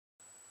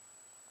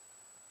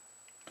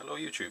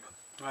Hello YouTube.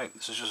 Right,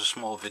 this is just a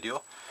small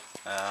video.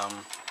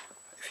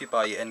 If you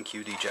buy your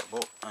NQD jet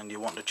boat and you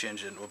want to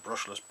change it into a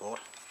brushless boat,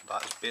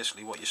 that is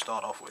basically what you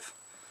start off with.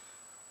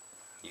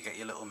 You get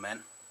your little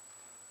men,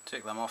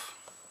 take them off,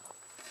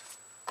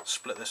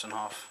 split this in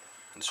half.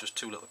 It's just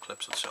two little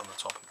clips that sit on the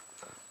top.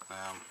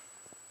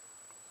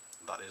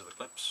 That is the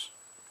clips.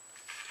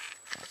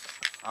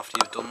 After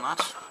you've done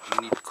that,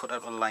 you need to cut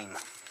out a line.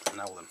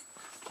 Now then,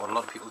 what a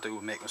lot of people do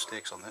who make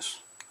mistakes on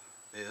this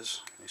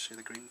is, you see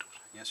the green?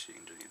 Yes, you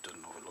can do. You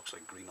don't know if it looks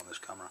like green on this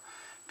camera.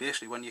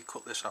 Basically, when you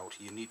cut this out,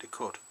 you need to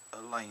cut a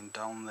line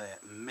down there,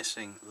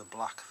 missing the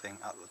black thing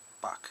at the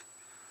back,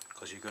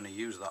 because you're going to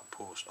use that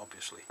post,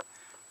 obviously.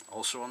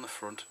 Also on the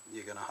front,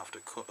 you're going to have to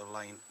cut a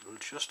line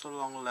just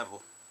along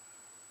level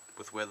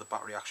with where the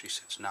battery actually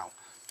sits now,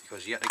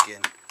 because yet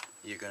again,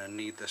 you're going to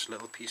need this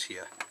little piece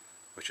here,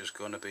 which is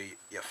going to be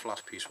your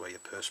flat piece where your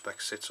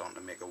perspex sits on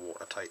to make a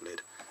watertight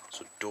lid.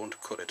 So don't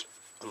cut it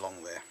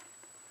along there.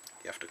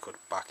 You have to cut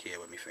back here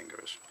where my finger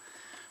is.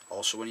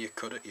 Also, when you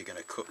cut it, you're going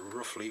to cut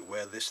roughly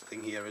where this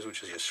thing here is,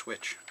 which is your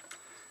switch.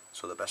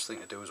 So the best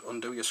thing to do is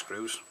undo your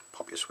screws,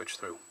 pop your switch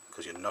through,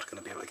 because you're not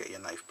going to be able to get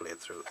your knife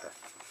blade through there.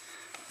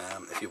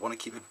 If you want to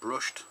keep it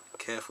brushed,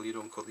 careful you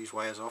don't cut these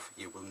wires off.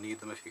 You will need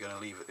them if you're going to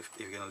leave it. If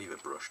you're going to leave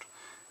it brushed.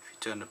 If you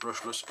turn to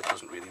brushless, it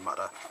doesn't really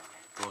matter.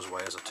 Those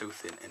wires are too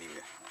thin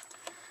anyway.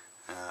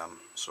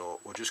 So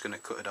we're just going to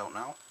cut it out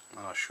now,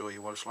 and I'll show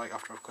you what it's like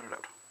after I've cut it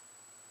out.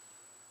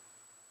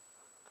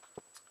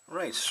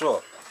 Right,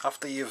 so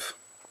after you've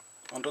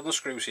undone the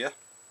screws here,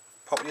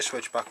 pop your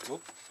switch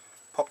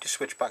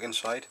back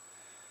inside,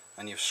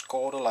 and you've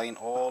scored a line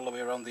all the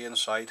way around the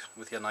inside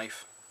with your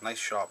knife. Nice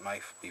sharp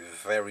knife. Be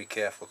very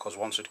careful, because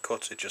once it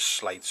cuts, it just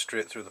slides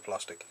straight through the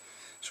plastic.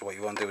 So what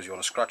you want to do is you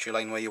want to scratch your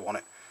line where you want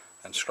it,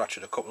 and scratch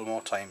it a couple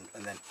more times,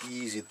 and then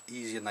ease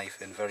your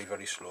knife in very,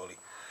 very slowly.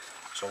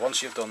 So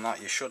once you've done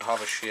that, you should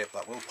have a shape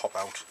that will pop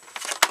out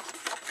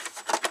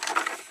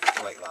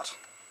like that.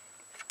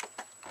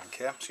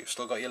 Okay, so you've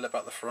still got your lip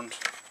at the front,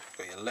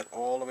 got your lip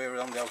all the way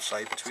around the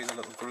outside between the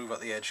little groove at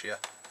the edge here,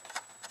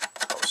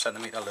 about a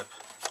centimetre lip,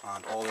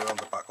 and all the way around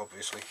the back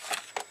obviously,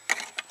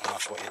 and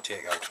that's what you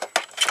take out.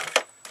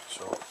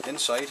 So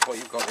inside what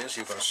you've got is,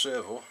 you've got a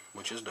servo,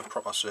 which isn't a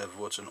proper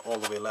servo, it's an all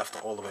the way left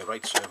or all the way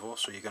right servo,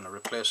 so you're going to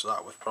replace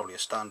that with probably a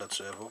standard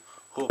servo,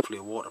 hopefully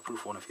a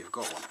waterproof one if you've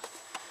got one.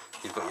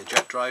 You've got your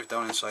jet drive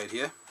down inside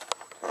here,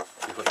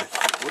 you've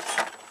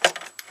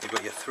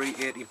got your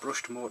 380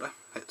 brushed motor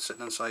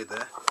sitting inside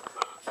there.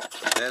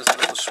 There's the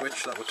little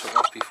switch that we took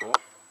off before,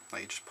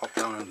 that you just pop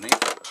down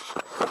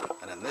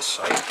underneath. And then this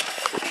side,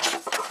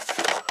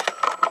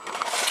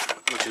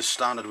 which is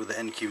standard with the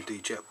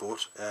NQD jet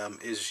boat,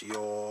 is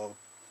your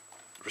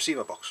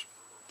receiver box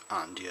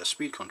and your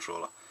speed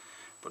controller.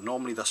 But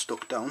normally they're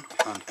stuck down,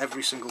 and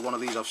every single one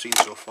of these I've seen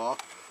so far,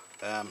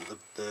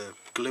 the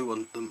glue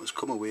on them has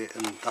come away,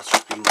 and that's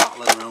just been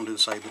rattling around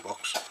inside the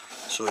box.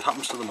 So it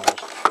happens to them all.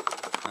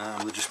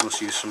 They just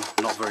must use some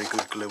not very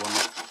good glue on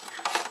them.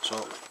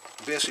 So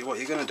basically what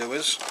you're going to do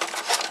is,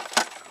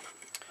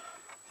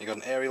 you've got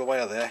an aerial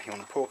wire there, you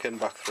want to poke in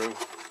back through.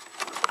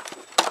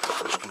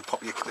 I'm just going to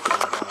pop your clip on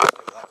like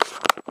that.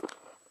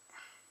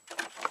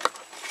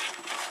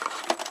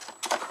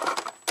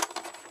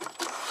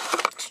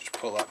 So just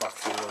pull that back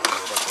through the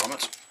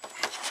grommet.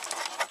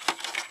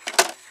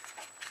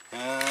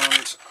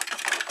 And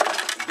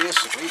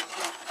basically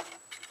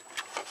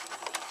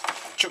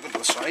chuck it to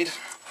the side,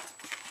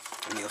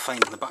 and you'll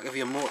find in the back of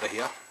your motor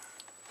here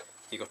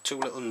you've got two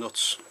little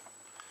nuts.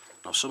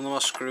 Now some of them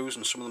are screws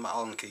and some of them are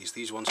Allen keys.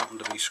 These ones happen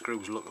to be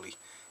screws, luckily.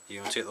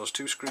 You're going to take those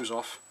two screws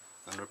off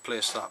and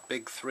replace that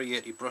big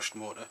 380 brushed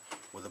motor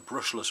with a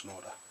brushless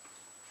motor.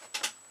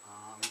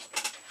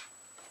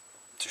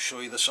 To show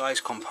you the size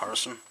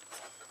comparison,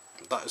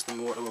 that is the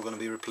motor we're going to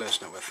be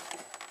replacing it with.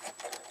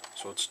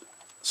 So it's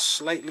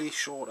slightly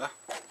shorter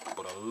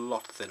but a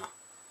lot thinner,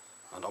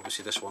 and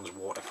obviously this one's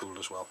water cooled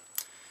as well.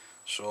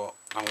 So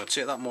I'm going to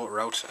take that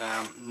motor out.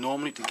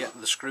 Normally to get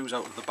the screws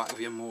out of the back of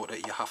your motor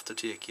you have to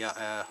take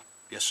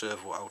your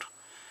servo out.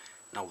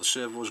 Now the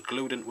servo is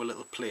glued into a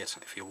little plate.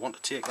 If you want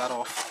to take that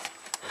off,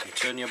 if you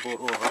turn your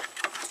boat over,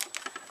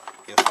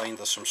 you'll find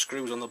there's some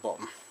screws on the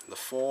bottom. The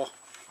 4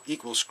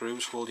 equal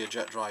screws hold your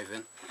jet drive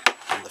in,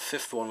 and the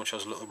 5th one, which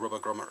has a little rubber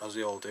grommet as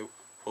they all do,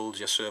 holds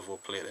your servo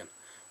plate in.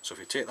 So if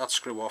you take that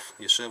screw off,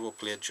 your servo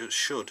plate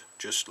should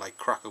just like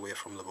crack away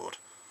from the boat.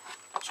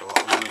 So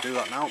I'm going to do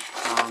that now,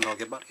 and I'll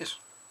get back to you.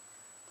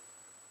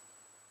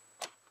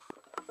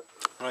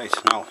 Right,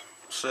 now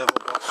servo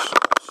box,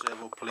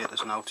 servo plate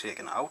is now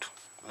taken out.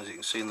 As you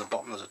can see in the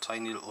bottom there's a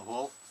tiny little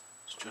hole.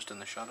 It's just in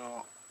the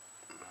shadow,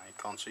 you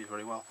can't see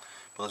very well,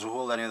 but there's a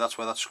hole there, that's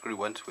where that screw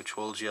went, which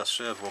holds your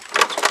servo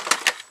plate.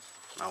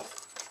 Now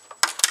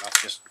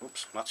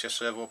that's your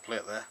servo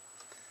plate there,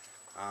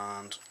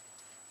 and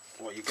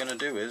what you're going to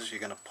do is you're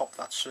going to pop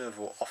that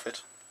servo off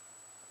it,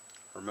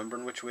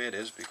 remembering which way it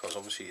is, because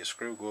obviously your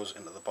screw goes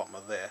into the bottom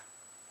of there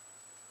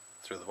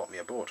through the bottom of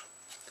your boat.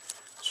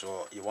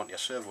 So you want your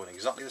servo in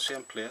exactly the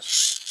same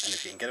place, and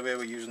if you can get away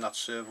with using that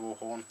servo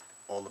horn,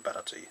 all the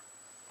better to you.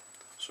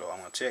 So I'm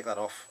going to take that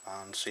off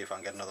and see if I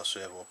can get another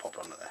servo popped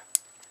onto there.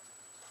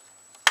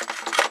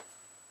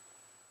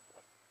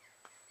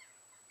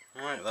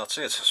 Right, that's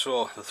it.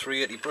 So the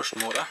 380 brush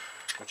motor,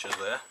 which is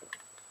there,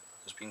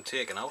 has been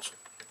taken out.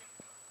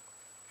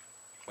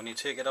 When you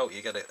take it out,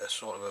 you get a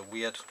sort of a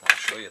weird, I'll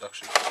show you it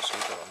actually, you can see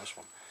that on this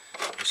one.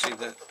 You see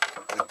the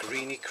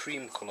greeny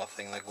cream colour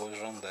thing that goes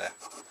around there?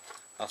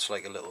 That's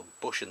like a little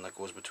bushing that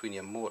goes between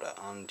your motor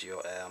and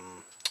your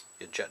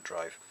jet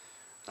drive.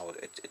 Now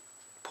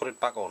put it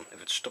back on.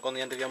 If it's stuck on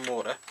the end of your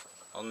motor,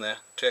 on there,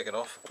 take it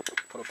off,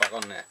 put it back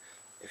on there.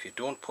 If you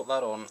don't put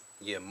that on,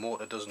 your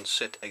motor doesn't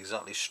sit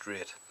exactly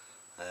straight,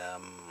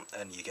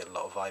 and you get a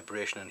lot of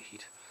vibration and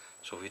heat.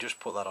 So if you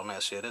just put that on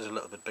there, see it is a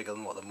little bit bigger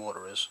than what the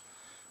motor is,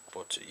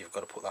 but you've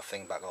got to put that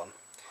thing back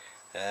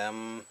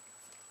on.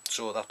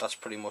 So that's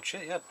pretty much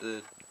it. Yeah,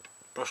 the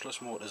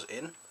brushless motor's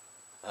in.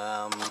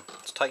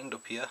 It's tightened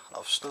up here.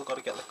 I've still got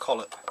to get the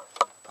collet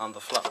and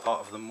the flat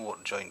part of the motor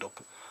joined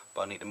up,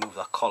 but I need to move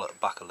that collet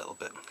back a little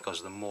bit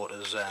because the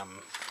motor's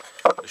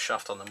the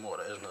shaft on the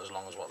motor isn't as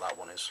long as what that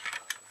one is.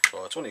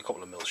 So it's only a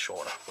couple of mils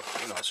shorter, but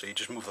you know, so you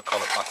just move the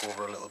collet back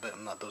over a little bit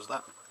and that does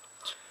that.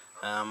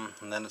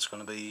 And then it's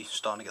going to be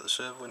starting to get the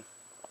servo in.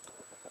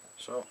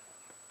 So,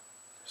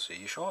 see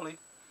you shortly.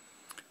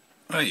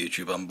 Right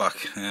YouTube, I'm back.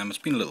 It's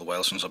been a little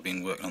while since I've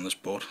been working on this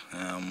boat,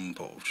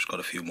 but I've just got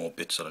a few more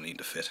bits that I need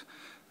to fit.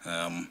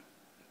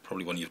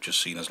 Probably one you've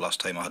just seen as last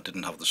time I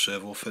didn't have the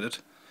servo fitted.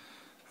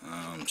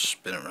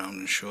 Spin it around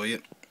and show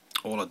you.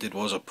 All I did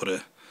was I put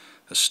a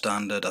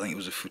standard, I think it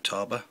was a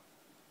Futaba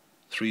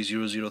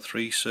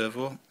 3003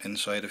 servo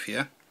inside of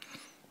here.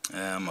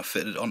 I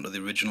fitted it onto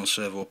the original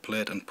servo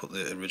plate and put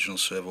the original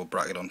servo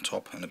bracket on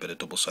top and a bit of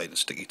double-sided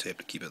sticky tape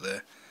to keep it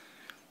there.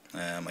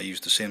 I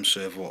used the same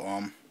servo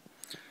arm,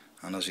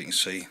 and as you can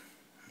see,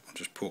 I'll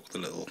just poke the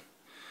little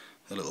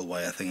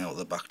wire thing out of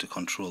the back to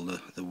control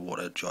the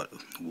water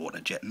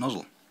jet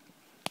nozzle.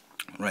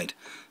 Right,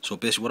 so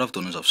basically what I've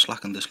done is I've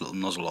slackened this little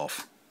nozzle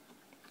off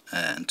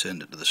and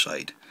turned it to the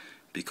side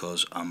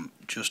because I'm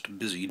just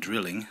busy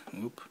drilling.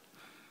 Whoop.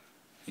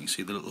 You can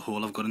see the little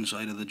hole I've got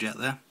inside of the jet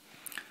there.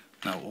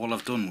 Now all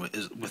I've done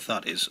with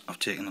that is I've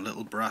taken a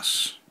little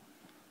brass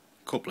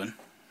coupling,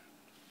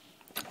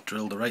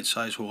 drilled the right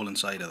size hole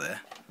inside of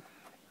there,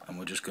 and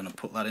we're just going to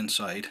put that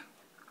inside,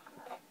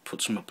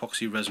 put some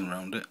epoxy resin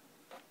around it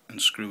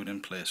and screw it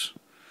in place.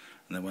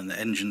 And then when the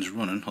engine's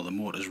running or the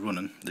motor's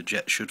running, the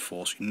jet should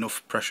force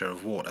enough pressure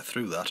of water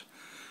through that,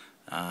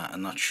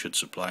 and that should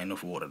supply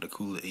enough water to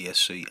cool the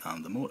ESC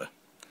and the motor.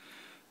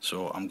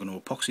 So I'm going to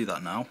epoxy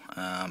that now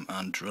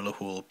and drill a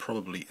hole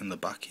probably in the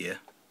back here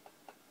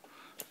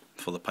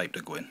for the pipe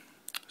to go in.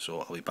 So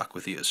I'll be back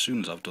with you as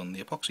soon as I've done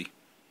the epoxy.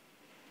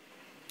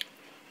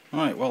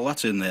 Alright, well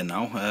that's in there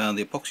now.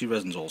 The epoxy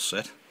resin's all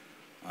set.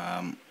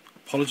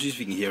 Apologies if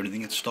you can hear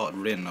anything, it started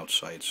raining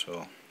outside,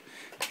 so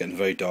it's getting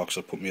very dark, so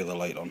I put my other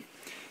light on.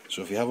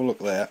 So if you have a look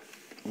there,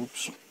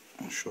 oops,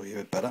 I'll show you a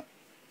bit better.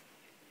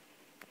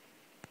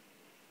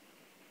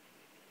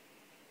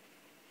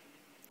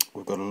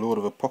 We've got a load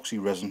of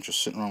epoxy resin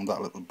just sitting around that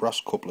little brass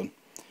coupling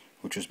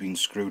which has been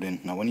screwed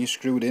in. Now when you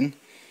screw it in,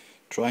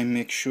 try and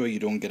make sure you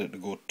don't get it to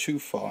go too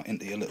far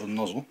into your little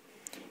nozzle,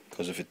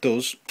 because if it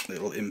does,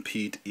 it will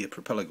impede your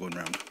propeller going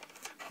round.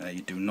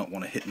 You do not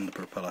want to hit in the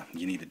propeller.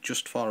 You need it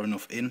just far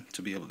enough in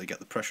to be able to get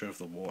the pressure of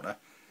the water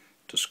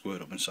to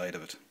squirt up inside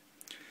of it.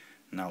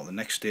 Now the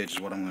next stage is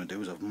what I'm going to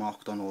do is I've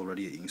marked on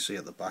already, you can see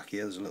at the back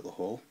here there's a little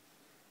hole,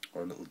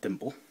 or a little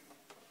dimple.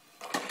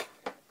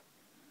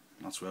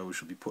 That's where we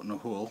should be putting a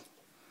hole,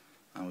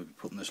 and we'll be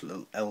putting this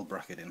little L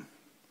bracket in.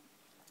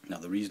 Now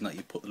the reason that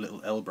you put the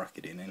little L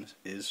bracket in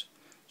is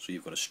so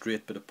you've got a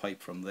straight bit of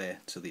pipe from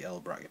there to the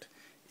L bracket.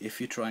 If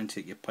you try and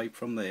take your pipe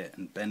from there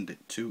and bend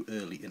it too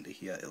early into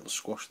here, it'll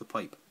squash the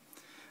pipe,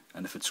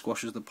 and if it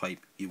squashes the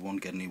pipe you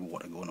won't get any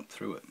water going up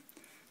through it.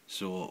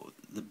 So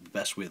the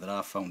best way that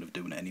I've found of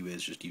doing it anyway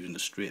is just using a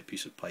straight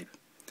piece of pipe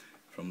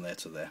from there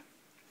to there.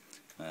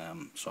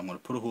 So I'm going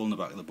to put a hole in the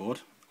back of the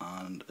boat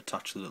and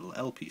attach the little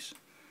L piece,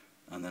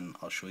 and then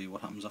I'll show you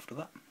what happens after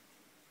that.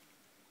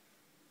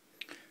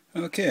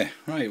 Okay,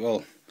 right,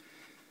 well,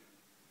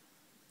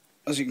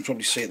 as you can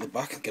probably see at the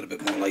back, I'll get a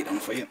bit more light on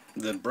for you.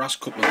 The brass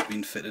coupling's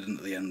been fitted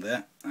into the end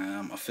there.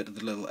 I fitted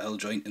the little L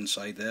joint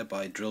inside there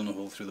by drilling a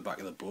hole through the back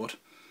of the boat.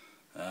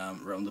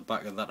 Around the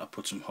back of that I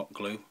put some hot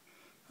glue,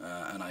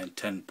 and I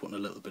intend putting a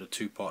little bit of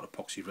 2-part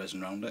epoxy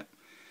resin around it.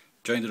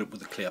 Joined it up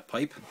with a clear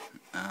pipe,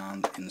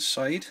 and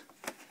inside,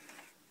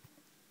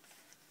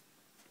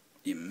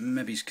 you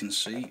maybe can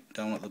see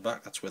down at the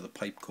back, that's where the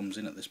pipe comes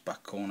in at this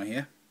back corner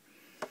here,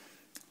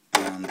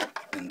 and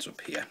ends up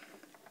here.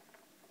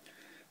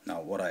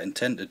 Now what I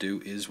intend to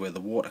do is where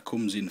the water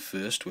comes in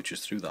first, which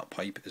is through that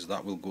pipe, is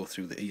that will go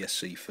through the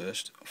ESC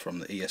first. From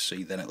the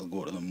ESC then it'll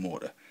go to the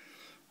motor.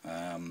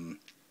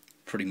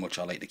 Pretty much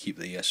I like to keep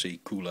the ESC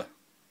cooler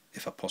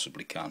if I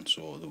possibly can,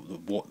 so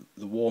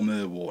the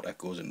warmer water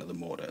goes into the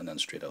motor and then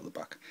straight out the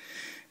back.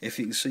 If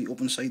you can see up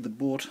inside the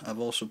boat, I've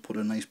also put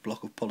a nice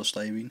block of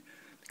polystyrene,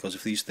 because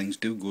if these things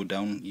do go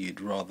down,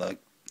 you'd rather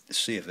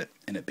save it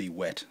and it be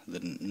wet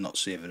than not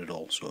save it at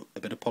all. So a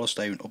bit of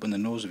polystyrene up in the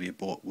nose of your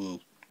boat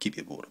will keep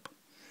your boat up.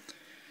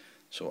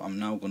 So I'm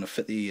now going to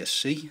fit the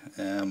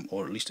ESC,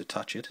 or at least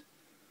attach it,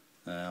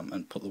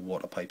 and put the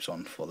water pipes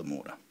on for the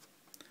motor.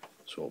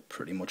 So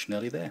pretty much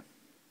nearly there.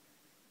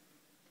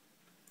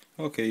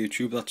 Okay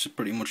YouTube, that's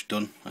pretty much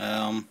done.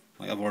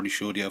 Like I've already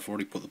showed you, I've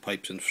already put the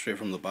pipes in straight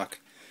from the back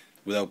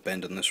without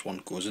bending. This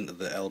one goes into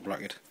the L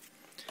bracket,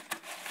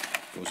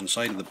 goes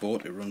inside of the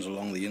boat, it runs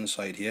along the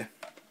inside here,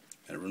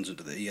 and it runs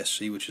into the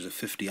ESC, which is a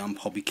 50 amp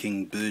Hobby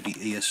King Birdie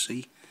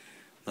ESC.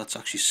 That's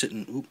actually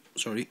sitting,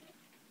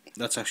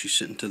 that's actually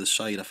sitting to the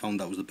side. I found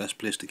that was the best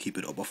place to keep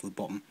it up off the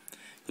bottom,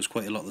 because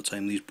quite a lot of the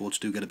time these boats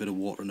do get a bit of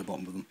water in the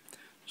bottom of them.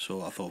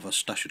 So I thought if I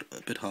stash it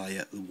a bit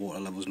higher, the water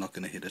level's not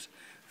going to hit it.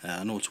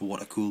 I know it's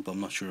water cooled, but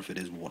I'm not sure if it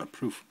is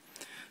waterproof.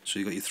 So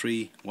you've got your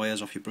 3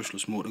 wires off your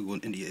brushless motor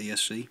going into your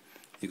ESC.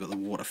 You've got the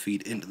water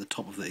feed into the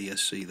top of the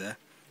ESC there,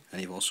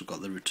 and you've also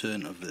got the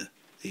return of the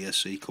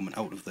ESC coming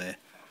out of there,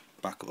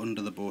 back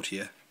under the boat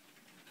here,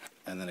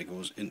 and then it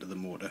goes into the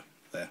motor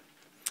there.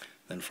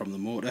 Then from the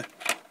motor,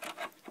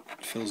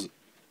 it fills,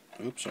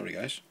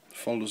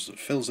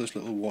 fills this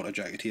little water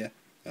jacket here,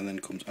 and then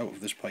comes out of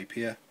this pipe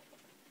here,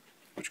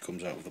 which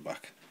comes out of the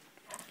back.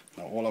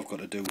 Now all I've got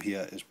to do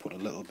here is put a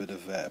little bit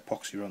of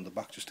epoxy around the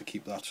back just to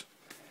keep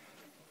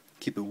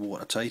it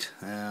watertight,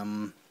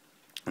 and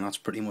that's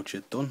pretty much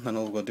it done. Then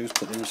all I've got to do is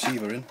put the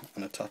receiver in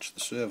and attach the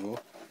servo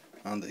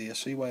and the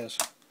ESC wires.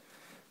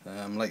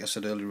 Like I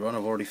said earlier on,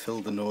 I've already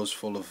filled the nose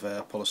full of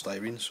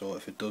polystyrene, so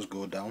if it does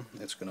go down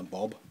it's going to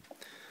bob,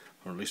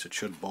 or at least it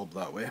should bob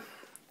that way.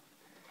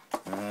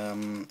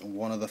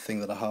 One other thing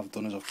that I have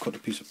done is I've cut a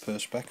piece of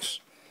perspex,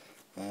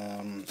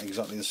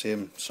 exactly the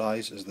same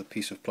size as the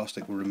piece of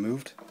plastic we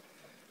removed,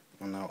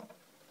 and now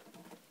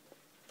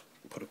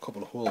put a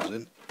couple of holes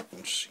in,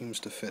 which seems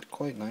to fit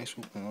quite nice.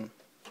 Hang on,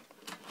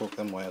 poke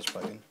them wires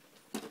back in,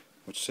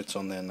 which sits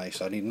on there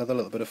nice. I need another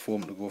little bit of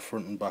foam to go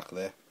front and back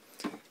there,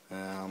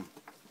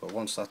 but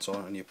once that's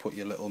on and you put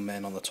your little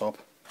men on the top,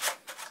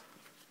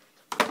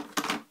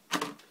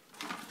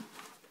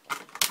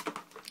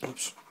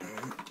 oops,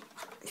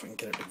 if I can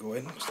get it to go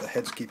in, because the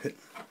heads keep it.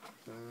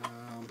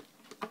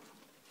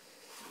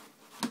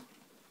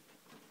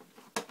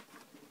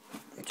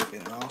 It's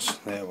been an arse.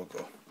 There we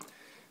go.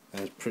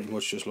 And it pretty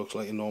much just looks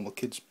like a normal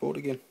kid's boat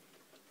again.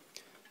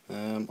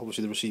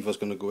 Obviously the receiver's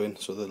going to go in,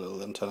 so the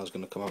little antenna's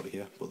going to come out of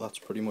here, but that's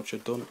pretty much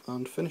it done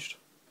and finished.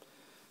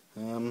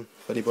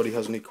 If anybody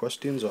has any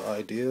questions or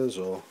ideas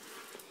or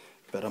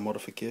better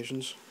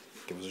modifications,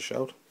 give us a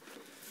shout,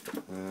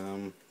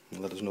 and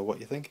let us know what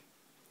you think.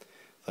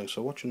 Thanks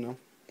for watching now.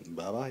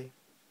 Bye bye.